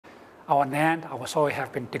our land, our soil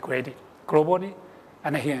have been degraded globally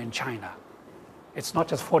and here in China. It's not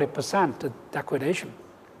just 40% degradation,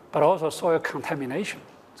 but also soil contamination.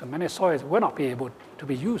 So many soils will not be able to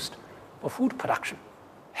be used for food production.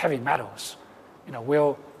 Heavy metals,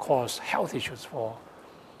 will cause health issues for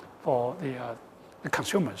the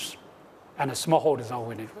consumers. And the smallholders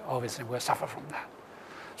obviously will suffer from that.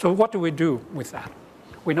 So what do we do with that?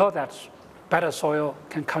 We know that better soil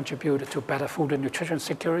can contribute to better food and nutrition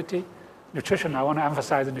security. Nutrition, I want to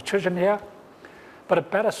emphasize nutrition here. But a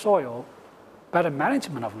better soil, better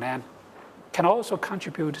management of land can also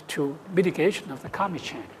contribute to mitigation of the climate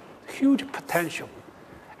change. Huge potential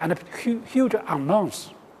and huge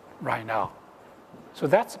unknowns right now. So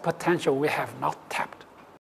that's the potential we have not tapped.